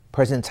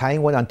President Tsai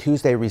Ing-wen on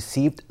Tuesday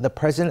received the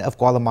president of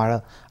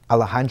Guatemala,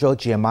 Alejandro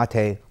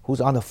Giammattei,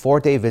 who's on a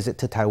 4-day visit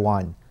to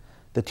Taiwan.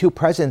 The two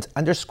presidents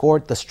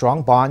underscored the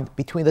strong bond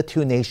between the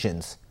two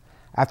nations.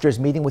 After his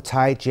meeting with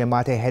Tsai,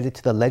 Giammattei headed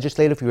to the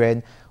Legislative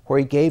Yuan, where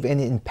he gave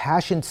an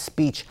impassioned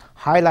speech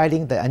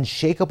highlighting the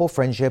unshakable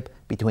friendship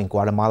between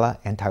Guatemala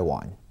and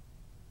Taiwan.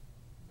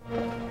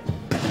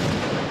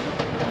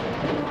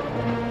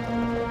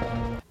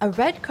 A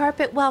red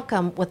carpet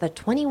welcome with a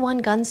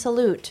 21-gun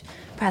salute.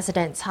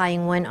 President Tsai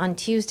Ing-wen on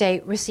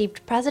Tuesday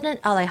received President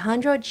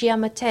Alejandro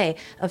Giammattei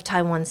of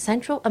Taiwan's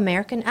Central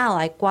American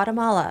ally,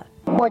 Guatemala.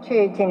 Over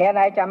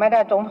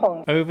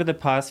the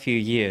past few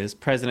years,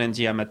 President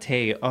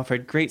Giammattei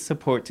offered great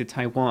support to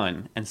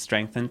Taiwan and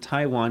strengthened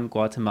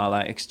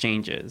Taiwan-Guatemala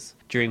exchanges.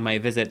 During my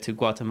visit to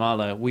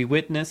Guatemala, we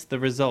witnessed the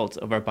results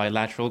of our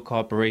bilateral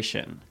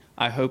cooperation.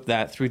 I hope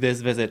that through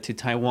this visit to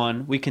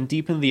Taiwan, we can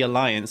deepen the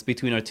alliance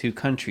between our two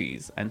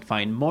countries and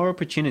find more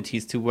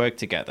opportunities to work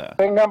together.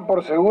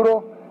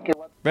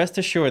 Rest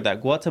assured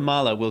that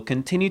Guatemala will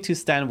continue to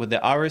stand with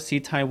the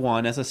ROC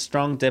Taiwan as a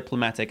strong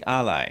diplomatic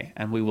ally,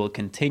 and we will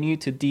continue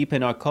to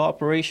deepen our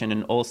cooperation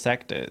in all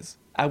sectors.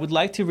 I would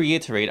like to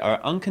reiterate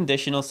our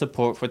unconditional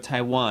support for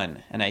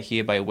Taiwan, and I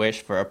hereby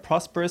wish for a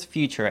prosperous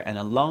future and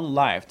a long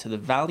life to the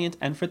valiant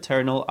and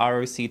fraternal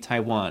ROC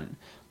Taiwan.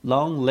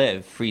 Long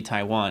live Free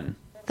Taiwan.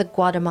 The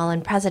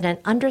Guatemalan president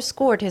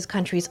underscored his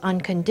country's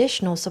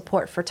unconditional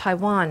support for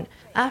Taiwan.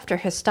 After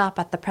his stop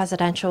at the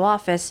presidential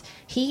office,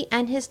 he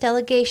and his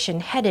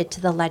delegation headed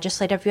to the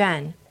Legislative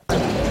Yuan.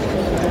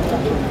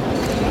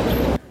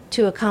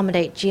 To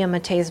accommodate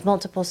Giammattei's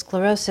multiple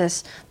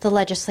sclerosis, the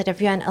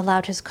Legislative Yuan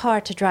allowed his car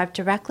to drive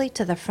directly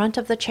to the front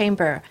of the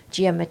chamber.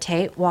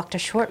 Giammattei walked a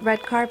short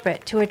red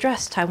carpet to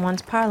address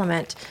Taiwan's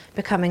parliament,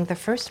 becoming the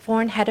first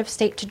foreign head of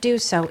state to do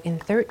so in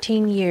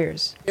 13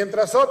 years.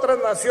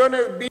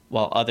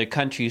 While other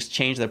countries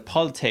change their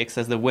politics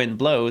as the wind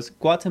blows,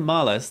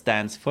 Guatemala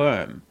stands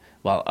firm.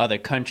 While other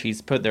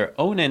countries put their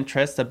own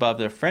interests above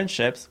their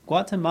friendships,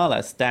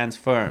 Guatemala stands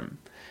firm.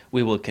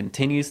 We will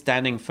continue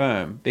standing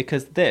firm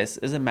because this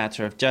is a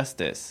matter of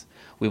justice.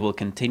 We will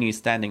continue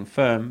standing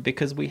firm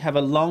because we have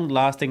a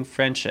long-lasting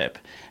friendship,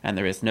 and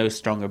there is no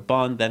stronger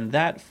bond than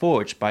that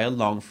forged by a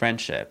long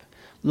friendship.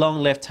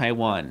 Long live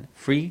Taiwan,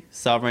 free,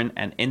 sovereign,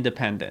 and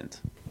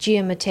independent.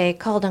 Giammattei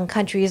called on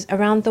countries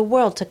around the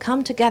world to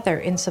come together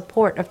in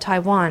support of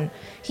Taiwan.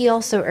 He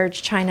also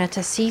urged China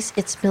to cease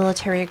its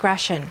military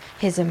aggression.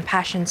 His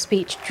impassioned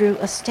speech drew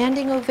a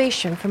standing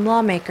ovation from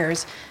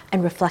lawmakers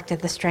and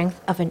reflected the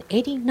strength of an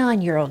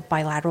 89-year-old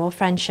bilateral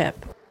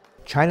friendship.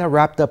 China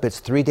wrapped up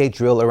its 3-day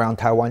drill around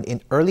Taiwan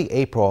in early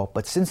April,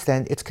 but since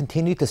then it's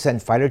continued to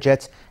send fighter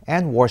jets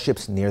and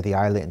warships near the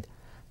island.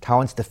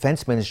 Taiwan's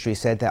defense ministry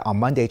said that on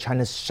Monday,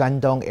 China's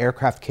Shandong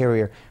aircraft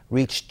carrier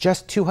reached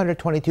just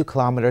 222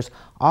 kilometers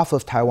off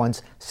of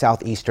Taiwan's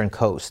southeastern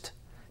coast.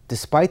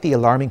 Despite the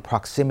alarming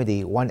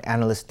proximity, one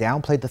analyst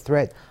downplayed the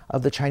threat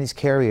of the Chinese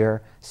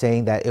carrier,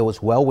 saying that it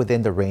was well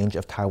within the range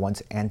of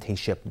Taiwan's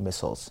anti-ship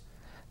missiles.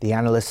 The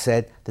analyst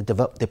said the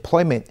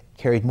deployment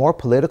carried more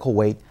political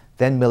weight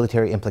than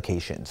military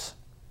implications.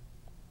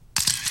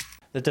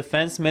 The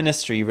Defense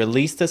Ministry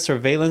released a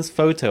surveillance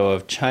photo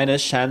of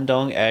China's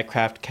Shandong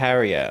aircraft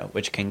carrier,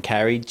 which can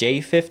carry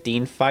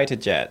J-15 fighter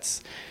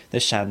jets. The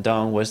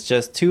Shandong was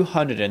just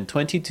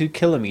 222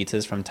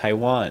 kilometers from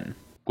Taiwan.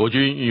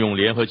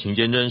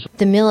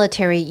 The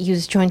military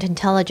used joint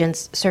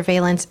intelligence,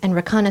 surveillance, and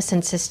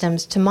reconnaissance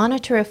systems to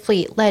monitor a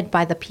fleet led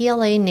by the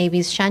PLA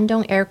Navy's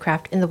Shandong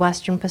aircraft in the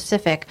Western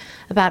Pacific,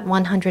 about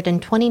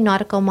 120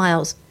 nautical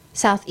miles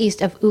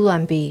southeast of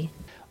Ulaanbaatar.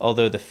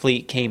 Although the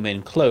fleet came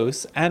in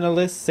close,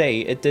 analysts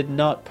say it did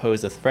not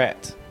pose a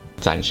threat.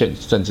 The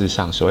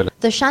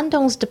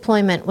Shandong's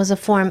deployment was a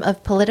form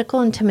of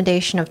political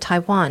intimidation of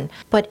Taiwan,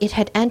 but it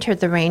had entered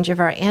the range of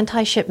our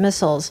anti-ship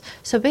missiles,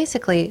 so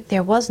basically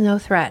there was no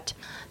threat.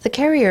 The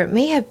carrier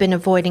may have been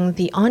avoiding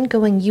the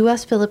ongoing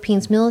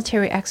U.S.-Philippines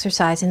military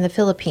exercise in the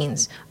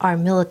Philippines. Our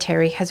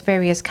military has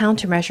various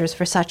countermeasures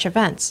for such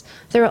events.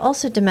 There are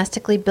also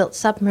domestically built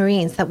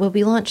submarines that will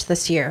be launched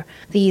this year.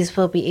 These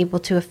will be able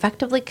to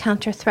effectively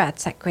counter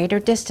threats at greater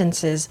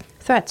distances,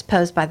 threats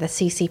posed by the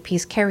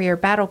CCP's carrier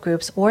battle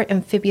groups or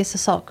amphibious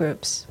assault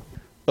groups.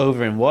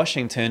 Over in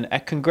Washington, a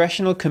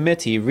congressional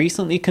committee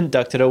recently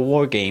conducted a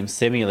war game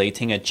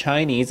simulating a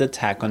Chinese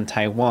attack on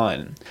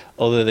Taiwan.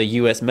 Although the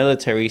U.S.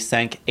 military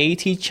sank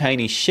 80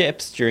 Chinese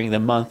ships during the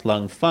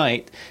month-long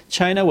fight,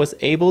 China was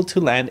able to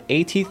land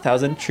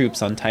 80,000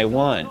 troops on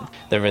Taiwan.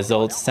 The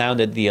results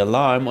sounded the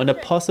alarm on a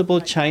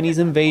possible Chinese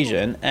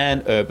invasion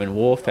and urban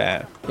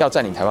warfare.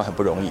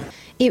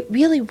 It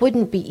really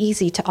wouldn't be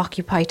easy to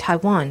occupy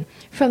Taiwan.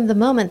 From the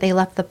moment they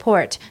left the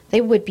port,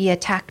 they would be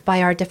attacked by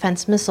our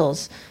defense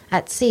missiles.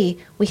 At sea,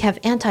 we have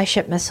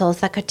anti-ship missiles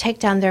that could take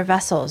down their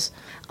vessels.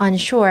 On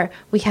shore,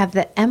 we have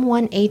the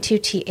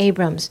M1A2T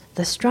Abrams,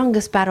 the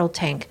strongest battle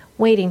tank,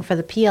 waiting for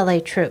the PLA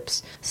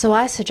troops. So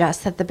I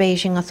suggest that the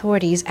Beijing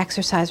authorities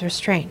exercise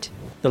restraint.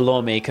 The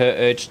lawmaker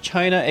urged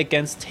China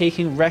against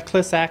taking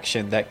reckless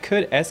action that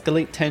could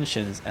escalate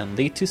tensions and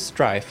lead to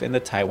strife in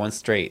the Taiwan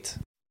Strait.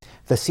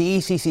 The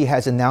CECC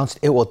has announced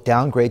it will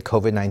downgrade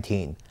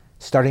COVID-19.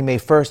 Starting May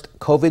 1st,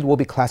 COVID will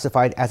be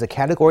classified as a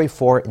Category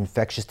 4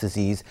 infectious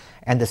disease,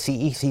 and the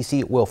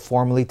CECC will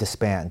formally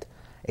disband.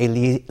 A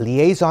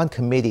liaison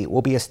committee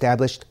will be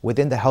established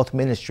within the Health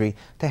Ministry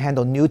to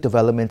handle new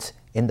developments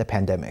in the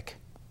pandemic.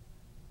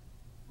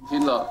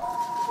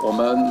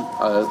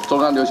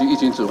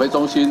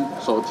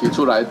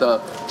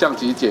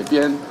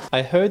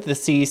 I heard the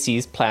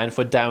CEC's plan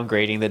for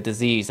downgrading the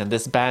disease and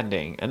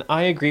disbanding, and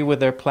I agree with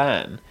their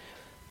plan.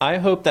 I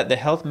hope that the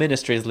Health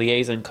Ministry's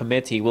liaison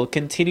committee will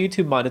continue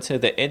to monitor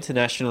the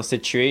international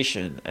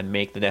situation and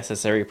make the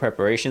necessary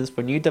preparations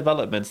for new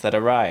developments that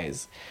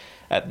arise.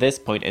 At this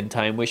point in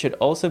time, we should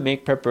also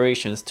make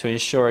preparations to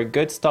ensure a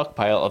good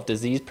stockpile of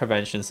disease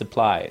prevention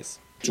supplies.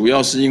 The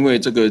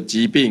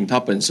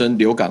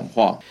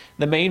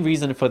main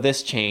reason for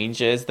this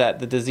change is that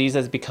the disease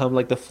has become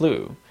like the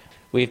flu.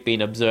 We've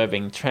been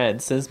observing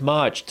trends since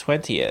March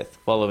 20th,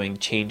 following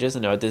changes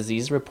in our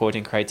disease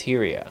reporting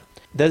criteria.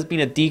 There's been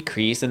a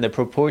decrease in the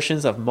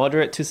proportions of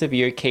moderate to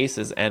severe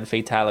cases and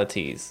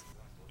fatalities.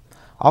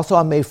 Also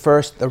on May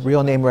 1st, the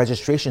real name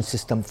registration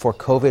system for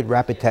COVID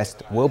rapid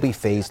tests will be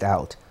phased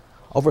out.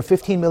 Over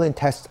 15 million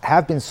tests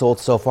have been sold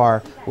so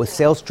far, with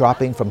sales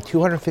dropping from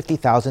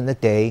 250,000 a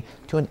day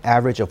to an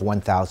average of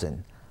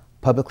 1,000.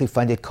 Publicly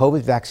funded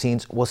COVID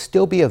vaccines will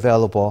still be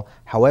available.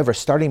 However,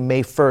 starting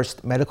May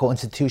 1st, medical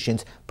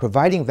institutions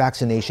providing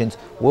vaccinations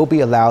will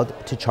be allowed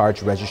to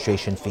charge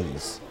registration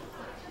fees.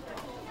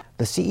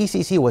 The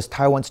CECC was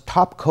Taiwan's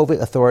top COVID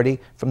authority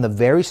from the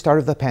very start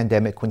of the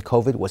pandemic when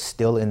COVID was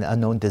still an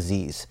unknown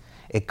disease.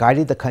 It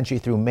guided the country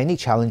through many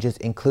challenges,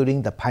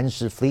 including the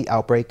Panshi fleet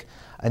outbreak,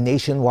 a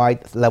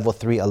nationwide Level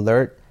 3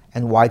 alert,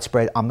 and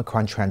widespread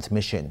Omicron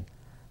transmission.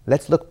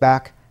 Let's look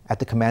back at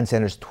the command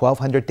center's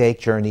 1,200-day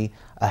journey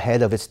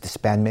ahead of its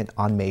disbandment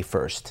on May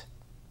 1st.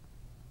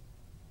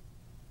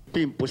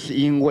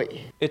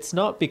 It's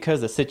not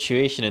because the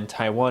situation in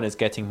Taiwan is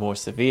getting more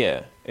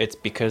severe. It's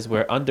because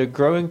we're under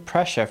growing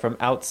pressure from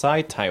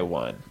outside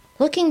Taiwan.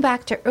 Looking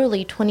back to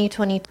early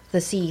 2020, the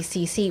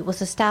CECC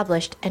was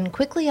established and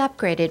quickly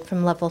upgraded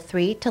from Level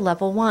 3 to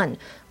Level 1.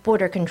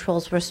 Border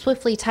controls were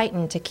swiftly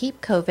tightened to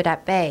keep COVID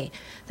at bay.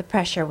 The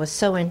pressure was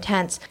so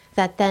intense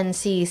that then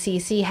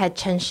CECC head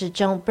Chen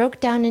Shizhong broke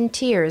down in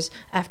tears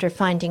after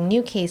finding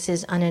new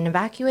cases on an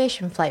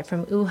evacuation flight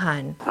from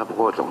Wuhan.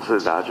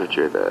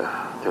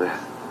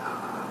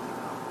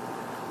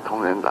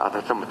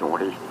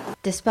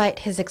 Despite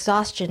his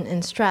exhaustion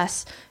and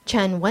stress,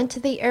 Chen went to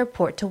the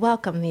airport to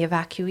welcome the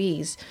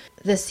evacuees.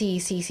 The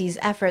CECC's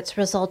efforts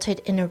resulted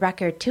in a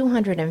record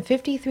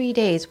 253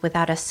 days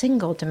without a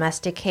single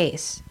domestic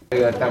case.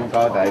 But the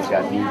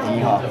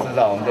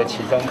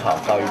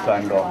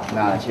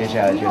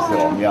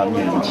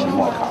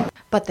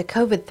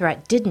COVID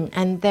threat didn't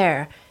end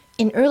there.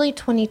 In early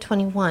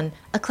 2021,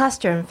 a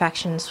cluster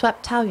infection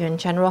swept Taoyuan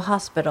General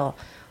Hospital.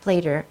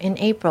 Later, in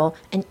April,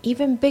 an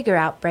even bigger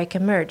outbreak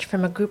emerged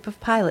from a group of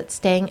pilots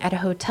staying at a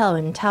hotel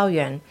in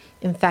Taoyuan.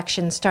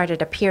 Infections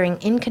started appearing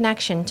in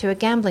connection to a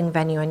gambling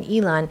venue in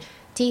Yilan,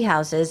 tea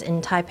houses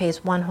in Taipei's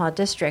Wanhua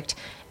district,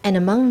 and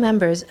among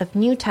members of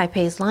New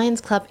Taipei's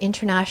Lions Club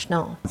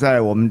International.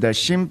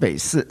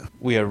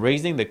 We are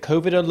raising the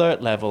COVID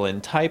alert level in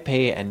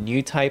Taipei and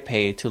New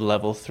Taipei to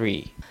Level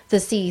 3. The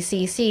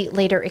CECC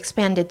later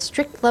expanded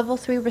strict Level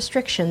 3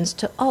 restrictions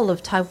to all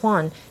of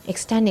Taiwan,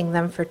 extending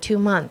them for 2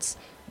 months.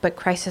 But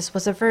crisis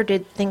was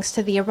averted thanks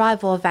to the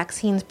arrival of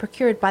vaccines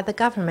procured by the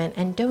government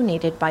and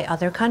donated by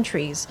other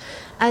countries.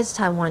 As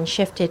Taiwan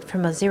shifted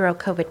from a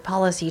zero-COVID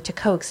policy to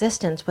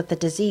coexistence with the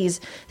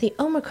disease, the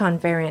Omicron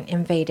variant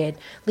invaded,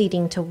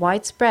 leading to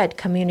widespread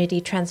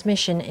community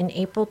transmission in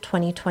April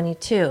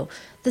 2022.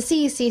 The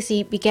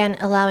CECC began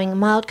allowing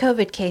mild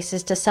COVID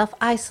cases to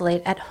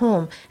self-isolate at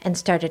home and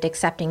started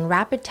accepting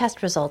rapid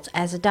test results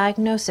as a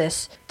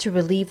diagnosis to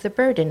relieve the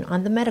burden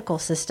on the medical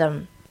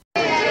system.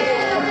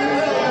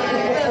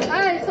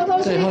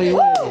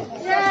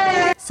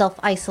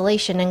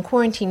 Self-isolation and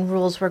quarantine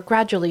rules were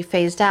gradually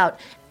phased out,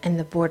 and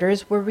the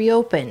borders were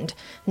reopened.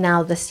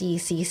 Now the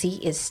CECC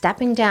is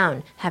stepping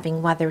down,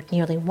 having weathered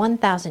nearly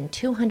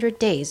 1,200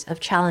 days of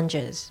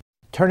challenges.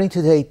 Turning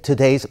to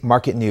today's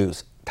market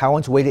news,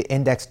 Taiwan's weighted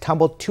index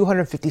tumbled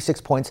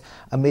 256 points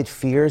amid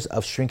fears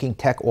of shrinking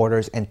tech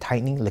orders and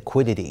tightening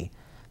liquidity.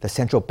 The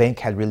central bank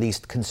had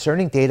released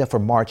concerning data for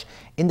March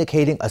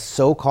indicating a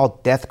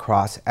so-called death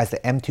cross as the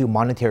M2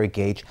 monetary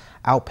gauge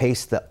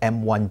outpaced the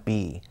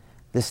M1B.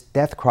 This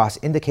death cross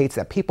indicates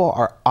that people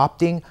are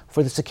opting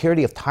for the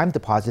security of time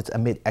deposits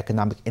amid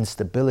economic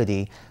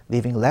instability,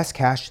 leaving less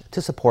cash to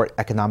support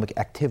economic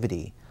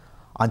activity.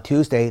 On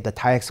Tuesday, the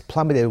TAIEX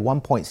plummeted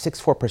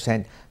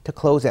 1.64% to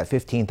close at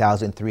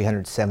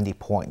 15,370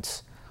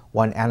 points.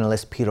 One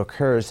analyst, Peter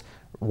Kurz,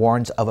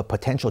 warns of a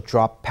potential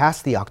drop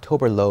past the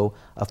October low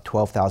of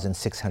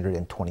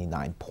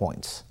 12,629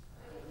 points.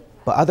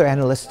 But other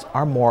analysts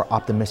are more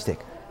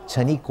optimistic.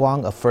 Chen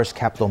Guang of First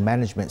Capital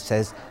Management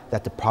says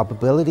that the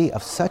probability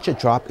of such a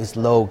drop is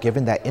low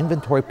given that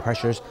inventory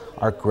pressures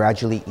are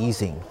gradually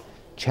easing.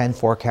 Chen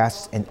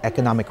forecasts an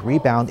economic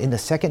rebound in the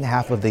second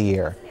half of the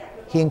year.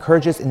 He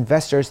encourages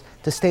investors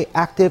to stay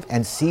active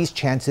and seize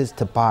chances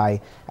to buy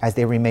as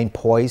they remain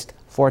poised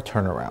for a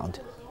turnaround.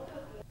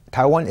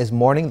 Taiwan is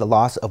mourning the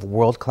loss of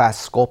world-class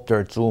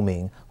sculptor Zhu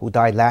Ming, who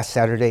died last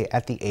Saturday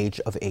at the age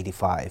of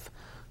 85.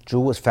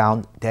 Zhu was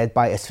found dead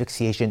by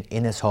asphyxiation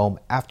in his home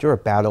after a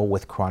battle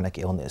with chronic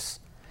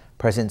illness.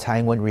 President Tsai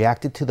Ing-wen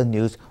reacted to the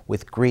news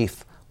with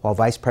grief, while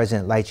Vice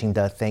President Lai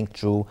Ching-te thanked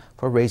Zhu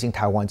for raising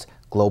Taiwan's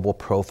global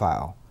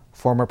profile.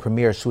 Former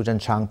Premier Su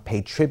Zhen-chang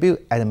paid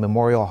tribute at a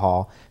memorial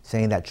hall,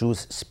 saying that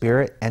Zhu's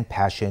spirit and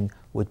passion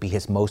would be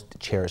his most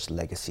cherished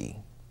legacy.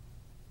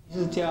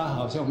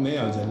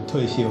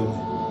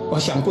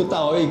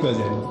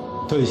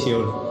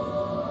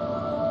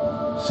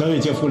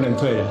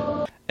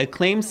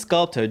 Acclaimed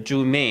sculptor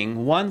Zhu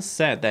Ming once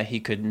said that he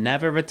could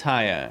never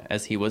retire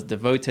as he was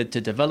devoted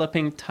to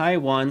developing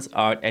Taiwan's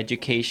art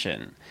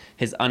education.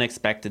 His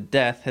unexpected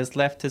death has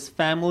left his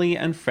family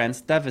and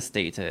friends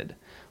devastated.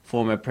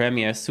 Former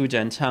Premier Su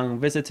Zhen-chang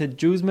visited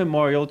Zhu's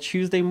memorial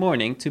Tuesday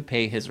morning to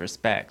pay his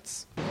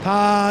respects.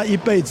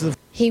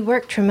 He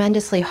worked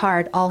tremendously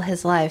hard all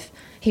his life.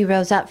 He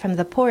rose up from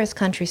the poorest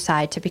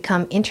countryside to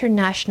become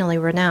internationally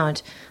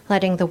renowned,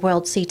 letting the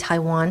world see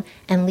Taiwan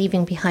and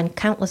leaving behind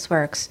countless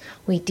works.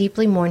 We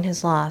deeply mourn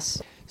his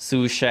loss.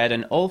 Su shared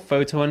an old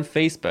photo on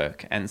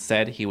Facebook and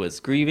said he was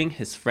grieving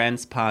his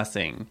friend's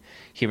passing.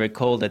 He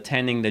recalled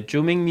attending the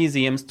Zhu Ming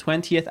Museum's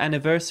 20th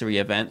anniversary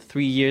event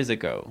 3 years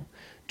ago.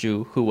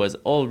 Zhu, who was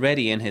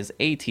already in his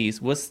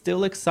 80s, was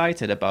still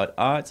excited about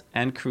art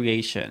and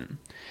creation.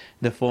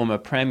 The former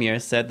premier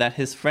said that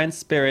his friend's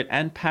spirit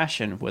and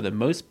passion were the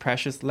most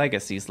precious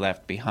legacies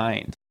left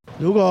behind.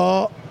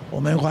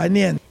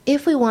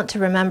 If we want to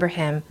remember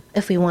him,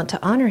 if we want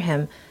to honor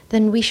him,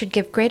 then we should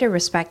give greater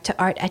respect to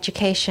art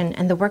education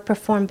and the work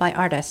performed by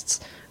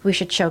artists. We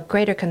should show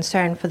greater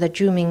concern for the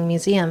Zhu Ming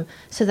Museum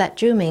so that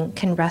Zhu Ming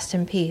can rest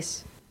in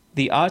peace.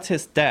 The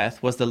artist's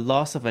death was the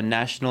loss of a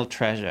national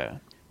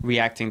treasure.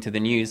 Reacting to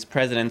the news,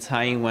 President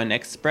Tsai Ing-wen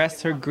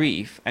expressed her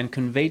grief and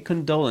conveyed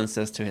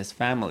condolences to his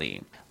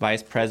family.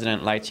 Vice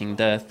President Lai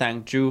Ching-te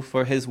thanked Zhu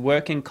for his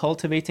work in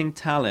cultivating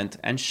talent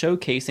and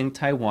showcasing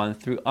Taiwan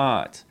through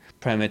art.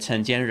 Premier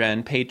Chen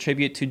Jianren paid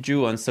tribute to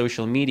Zhu on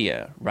social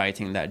media,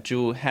 writing that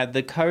Zhu had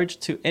the courage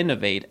to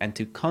innovate and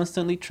to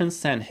constantly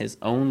transcend his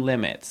own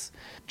limits.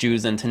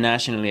 Zhu's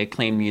internationally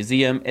acclaimed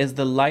museum is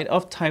the light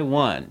of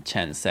Taiwan,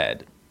 Chen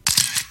said.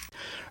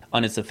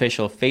 On its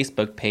official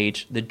Facebook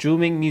page, the Zhu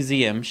Ming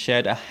Museum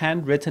shared a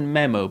handwritten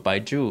memo by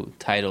Zhu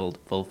titled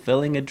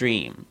 "Fulfilling a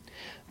Dream."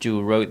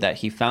 Zhu wrote that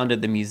he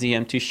founded the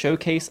museum to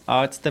showcase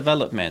art's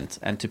development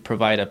and to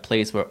provide a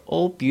place where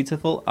all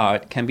beautiful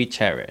art can be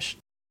cherished.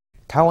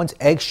 Taiwan's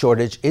egg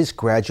shortage is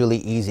gradually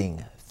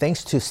easing.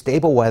 Thanks to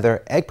stable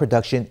weather, egg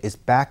production is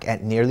back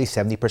at nearly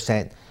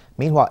 70%.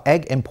 Meanwhile,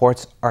 egg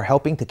imports are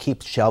helping to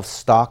keep shelves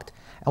stocked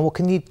and will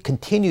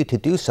continue to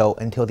do so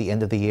until the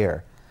end of the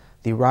year.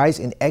 The rise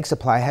in egg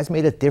supply has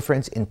made a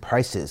difference in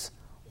prices.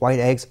 White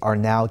eggs are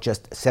now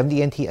just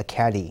 70 NT a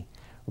caddy.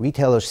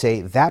 Retailers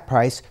say that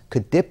price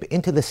could dip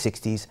into the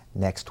 60s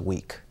next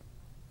week.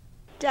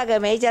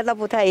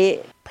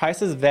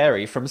 Prices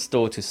vary from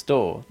store to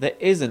store. There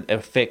isn't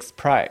a fixed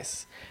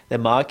price. The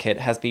market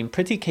has been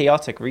pretty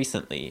chaotic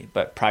recently,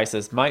 but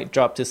prices might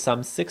drop to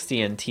some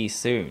 60 NT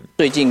soon.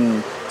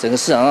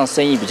 Business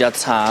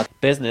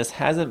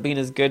hasn't been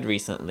as good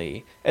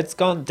recently. It's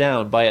gone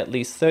down by at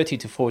least 30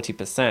 to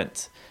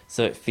 40%,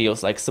 so it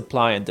feels like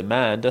supply and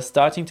demand are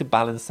starting to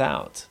balance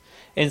out.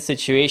 In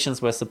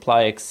situations where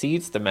supply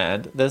exceeds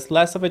demand, there's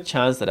less of a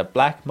chance that a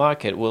black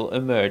market will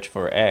emerge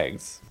for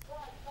eggs.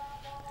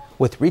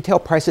 With retail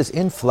prices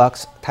in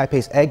flux,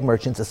 Taipei's Egg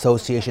Merchants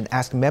Association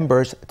asked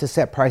members to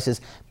set prices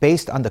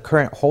based on the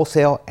current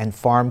wholesale and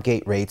farm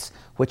gate rates,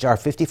 which are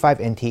 55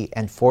 NT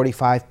and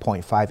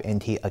 45.5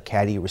 NT a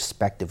caddy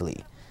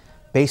respectively.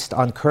 Based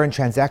on current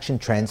transaction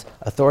trends,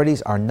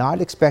 authorities are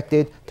not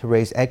expected to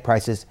raise egg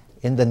prices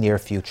in the near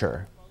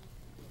future.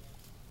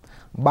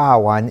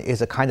 Ba'wan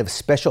is a kind of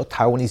special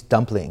Taiwanese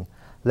dumpling.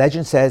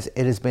 Legend says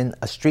it has been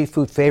a street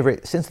food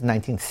favorite since the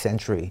 19th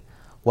century.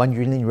 One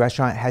Yunlin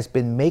restaurant has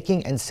been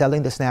making and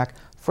selling the snack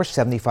for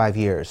 75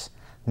 years.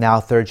 Now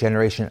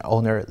third-generation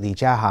owner Li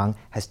Jiahang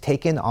has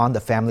taken on the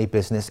family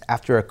business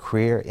after a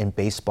career in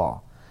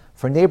baseball.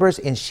 For neighbors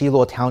in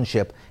Shiluo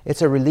Township,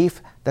 it's a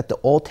relief that the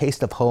old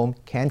taste of home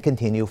can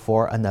continue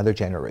for another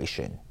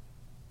generation.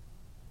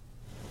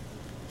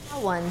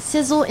 One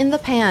sizzle in the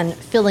pan,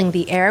 filling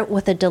the air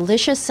with a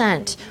delicious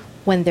scent.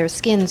 When their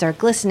skins are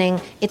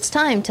glistening, it's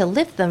time to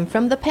lift them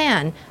from the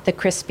pan. The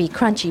crispy,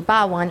 crunchy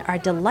ba'wan are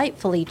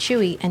delightfully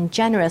chewy and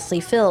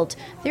generously filled.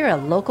 They're a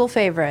local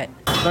favorite.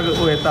 那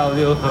个味道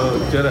就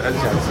觉得很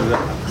想吃啊。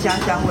香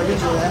香味就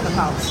觉得很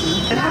好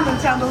吃，他们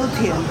酱都是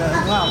甜的，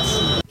很好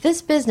吃。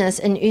This business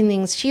in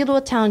Yunling's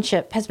Shiluo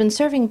Township has been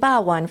serving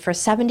bawan for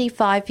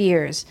 75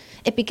 years.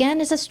 It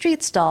began as a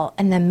street stall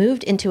and then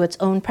moved into its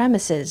own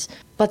premises.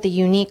 But the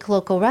unique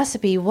local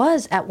recipe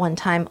was at one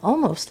time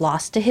almost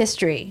lost to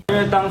history. 因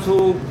为当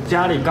初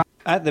家里刚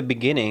At the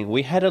beginning,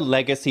 we had a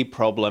legacy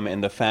problem in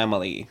the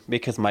family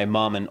because my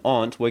mom and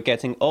aunt were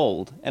getting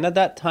old, and at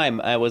that time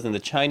I was in the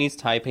Chinese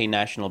Taipei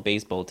national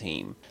baseball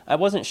team. I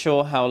wasn't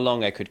sure how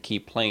long I could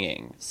keep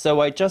playing,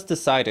 so I just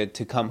decided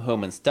to come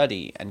home and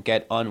study and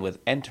get on with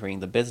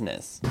entering the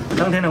business.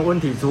 当天的温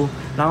体猪，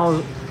然后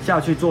下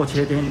去做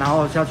切丁，然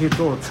后下去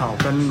做炒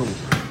跟卤，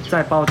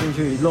再包进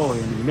去肉圆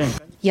里面。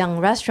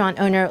 Young restaurant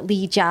owner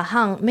Li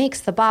Jiahang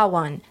makes the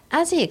bawan.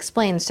 As he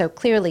explains so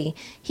clearly,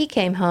 he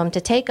came home to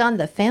take on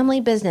the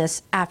family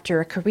business after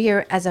a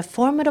career as a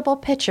formidable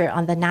pitcher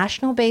on the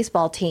national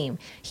baseball team.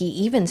 He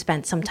even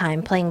spent some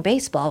time playing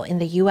baseball in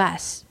the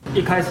U.S.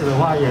 一开始的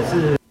话也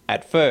是。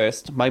 At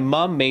first, my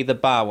mom made the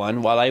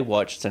bawan while I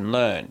watched and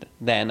learned.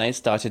 Then I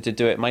started to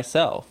do it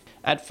myself.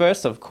 At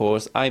first, of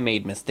course, I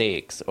made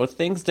mistakes, or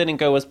things didn't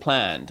go as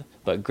planned.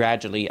 But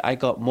gradually, I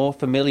got more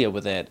familiar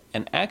with it,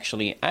 and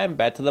actually, I'm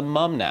better than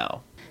Mom now.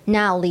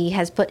 Now Li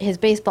has put his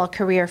baseball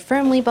career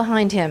firmly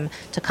behind him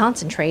to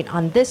concentrate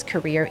on this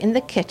career in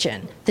the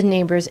kitchen. The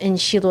neighbors in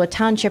Shiluo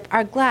Township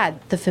are glad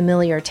the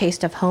familiar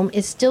taste of home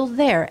is still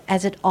there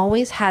as it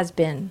always has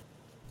been.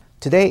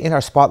 Today in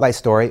our Spotlight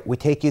story, we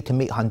take you to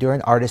meet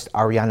Honduran artist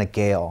Ariana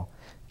Gale.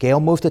 Gale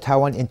moved to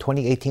Taiwan in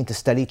 2018 to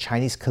study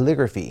Chinese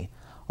calligraphy.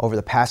 Over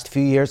the past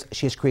few years,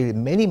 she has created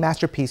many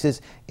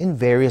masterpieces in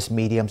various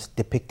mediums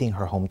depicting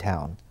her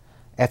hometown.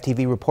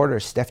 FTV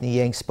reporter Stephanie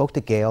Yang spoke to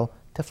Gale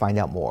to find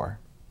out more.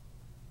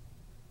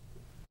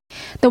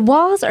 The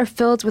walls are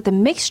filled with a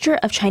mixture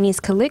of Chinese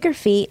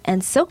calligraphy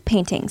and silk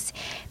paintings.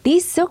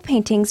 These silk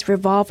paintings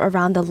revolve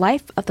around the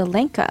life of the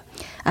Lenca,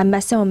 a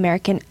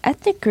Mesoamerican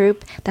ethnic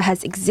group that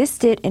has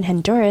existed in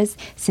Honduras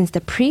since the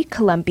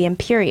pre-Columbian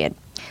period.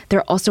 There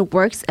are also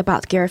works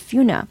about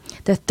Garifuna,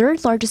 the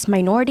third largest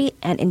minority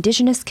and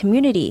indigenous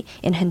community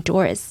in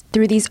Honduras.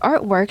 Through these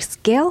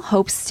artworks, Gale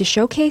hopes to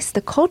showcase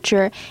the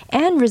culture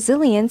and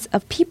resilience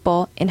of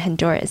people in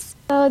Honduras.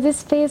 So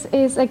this piece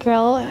is a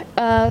girl,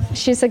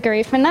 she's a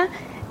Garifuna,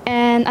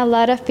 and a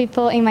lot of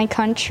people in my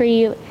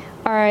country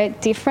are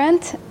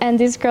different. And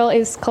this girl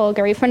is called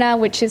Garifuna,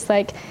 which is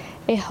like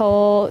a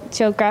whole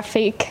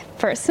geographic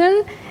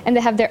person, and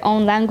they have their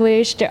own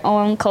language, their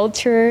own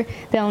culture,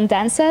 their own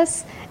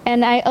dances.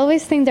 And I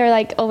always think they're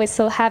like always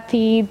so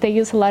happy. They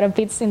use a lot of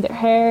beads in their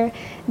hair.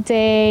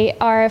 They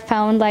are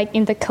found like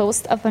in the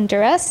coast of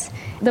Honduras.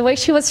 The way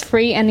she was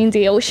free and in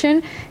the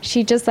ocean,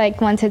 she just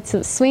like wanted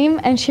to swim,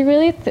 and she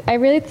really, I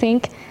really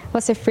think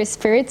was a free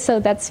spirit.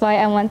 So that's why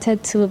I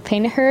wanted to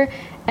paint her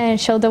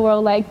and show the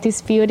world like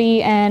this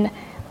beauty and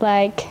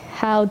like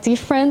how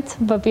different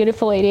but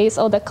beautiful it is,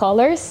 all the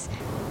colors.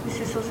 This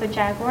is also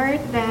jaguar,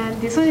 then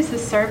this one is a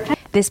serpent.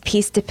 This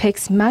piece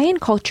depicts Mayan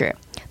culture.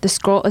 The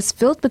scroll is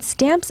filled with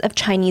stamps of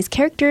Chinese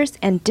characters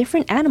and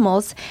different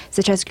animals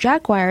such as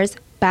jaguars,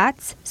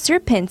 bats,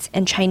 serpents,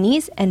 and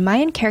Chinese and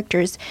Mayan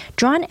characters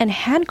drawn and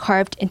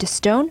hand-carved into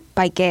stone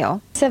by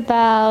Gale. It's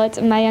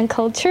about Mayan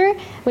culture,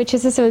 which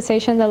is a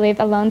civilization that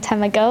lived a long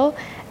time ago.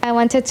 I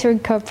wanted to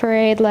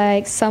incorporate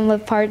like some of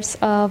the parts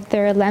of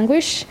their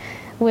language,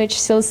 which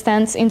still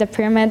stands in the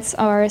pyramids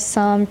or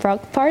some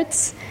rock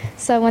parts.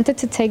 So I wanted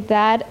to take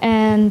that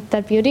and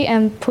that beauty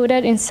and put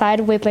it inside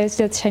with like,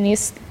 the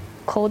Chinese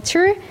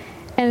culture,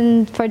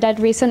 and for that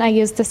reason I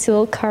used the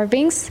silk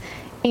carvings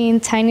in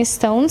tiny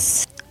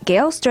stones.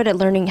 Gale started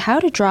learning how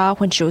to draw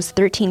when she was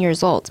 13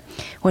 years old.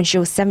 When she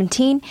was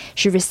 17,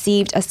 she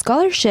received a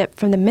scholarship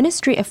from the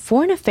Ministry of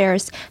Foreign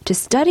Affairs to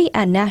study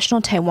at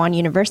National Taiwan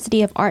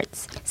University of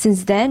Arts.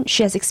 Since then,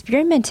 she has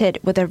experimented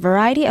with a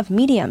variety of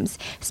mediums,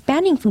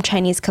 spanning from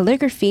Chinese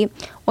calligraphy,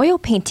 oil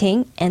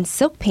painting, and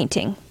silk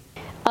painting.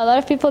 A lot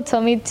of people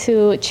told me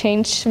to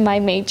change my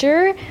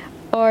major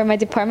or my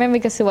department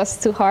because it was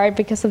too hard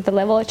because of the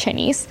level of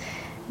Chinese.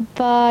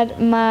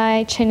 But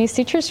my Chinese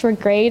teachers were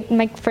great.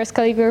 My first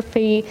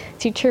calligraphy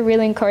teacher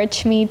really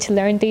encouraged me to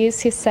learn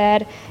this. He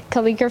said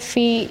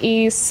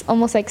calligraphy is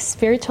almost like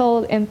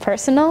spiritual and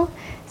personal,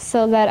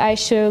 so that I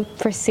should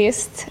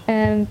persist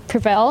and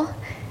prevail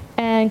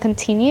and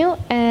continue.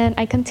 And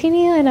I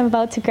continue, and I'm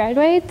about to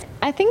graduate.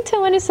 I think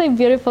Taiwan is a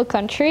beautiful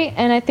country,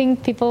 and I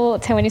think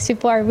Taiwanese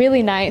people are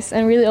really nice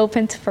and really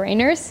open to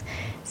foreigners.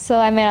 So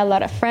I made a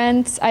lot of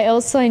friends. I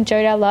also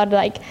enjoyed a lot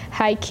like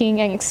hiking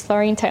and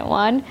exploring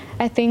Taiwan.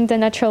 I think the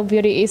natural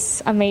beauty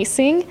is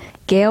amazing.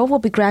 Gale will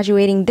be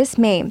graduating this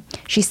May.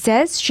 She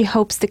says she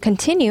hopes to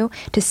continue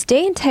to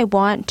stay in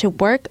Taiwan to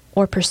work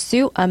or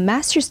pursue a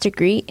master's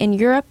degree in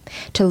Europe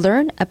to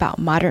learn about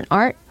modern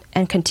art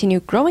and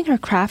continue growing her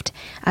craft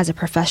as a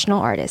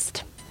professional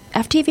artist.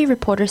 FTV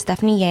reporter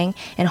Stephanie Yang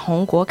and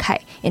Hong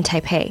Guokai in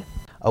Taipei.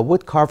 A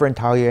wood carver in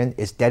Taoyuan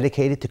is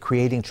dedicated to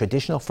creating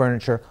traditional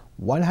furniture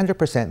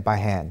 100% by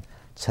hand.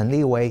 Chen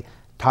Liwei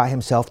taught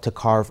himself to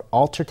carve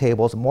altar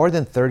tables more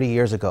than 30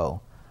 years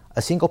ago.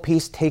 A single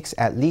piece takes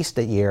at least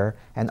a year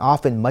and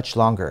often much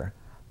longer.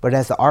 But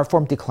as the art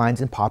form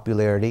declines in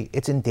popularity,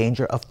 it's in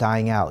danger of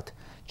dying out.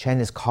 Chen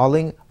is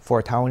calling for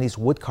a Taiwanese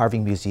wood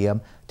carving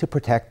museum to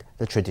protect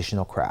the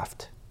traditional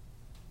craft.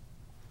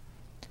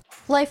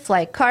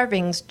 Lifelike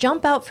carvings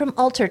jump out from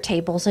altar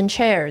tables and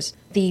chairs.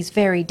 These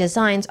very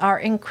designs are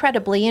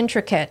incredibly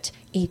intricate.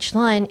 Each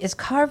line is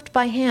carved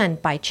by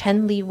hand by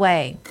Chen Li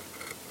Wei.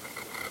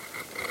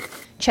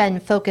 Chen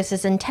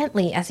focuses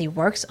intently as he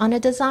works on a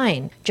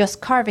design. Just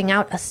carving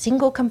out a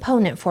single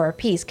component for a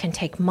piece can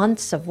take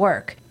months of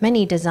work.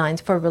 Many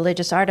designs for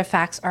religious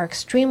artifacts are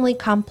extremely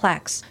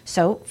complex,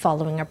 so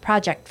following a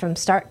project from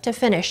start to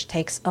finish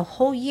takes a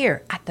whole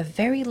year at the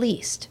very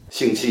least.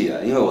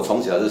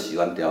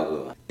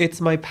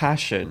 It's my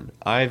passion.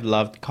 I've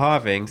loved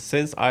carving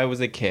since I was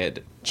a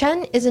kid.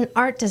 Chen is an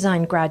art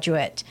design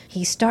graduate.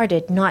 He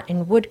started not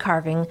in wood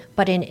carving,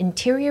 but in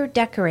interior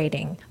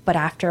decorating. But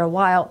after a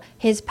while,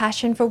 his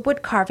passion for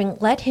wood carving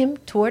led him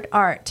toward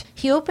art.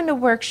 He opened a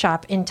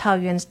workshop in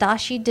Taoyuan's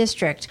Daxi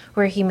district,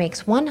 where he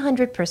makes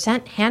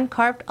 100%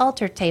 hand-carved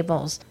altar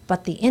tables.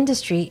 But the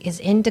industry is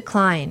in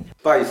decline.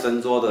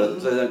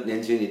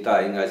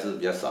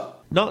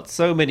 Not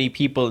so many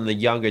people in the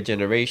younger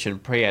generation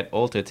pray at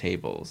altar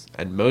tables,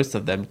 and most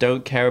of them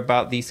don't care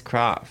about these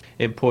crafts.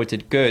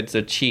 Imported goods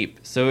are cheap,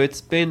 so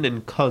it's been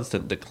in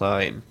constant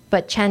decline.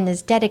 But Chen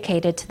is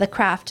dedicated to the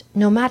craft,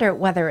 no matter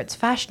whether it's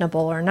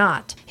fashionable or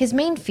not. His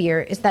main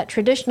fear is that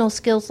traditional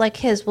skills like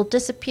his will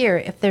disappear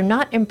if they're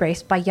not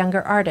embraced by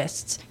younger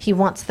artists. He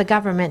wants the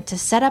government to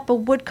set up a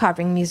wood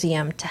carving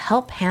museum to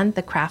help hand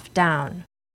the craft down.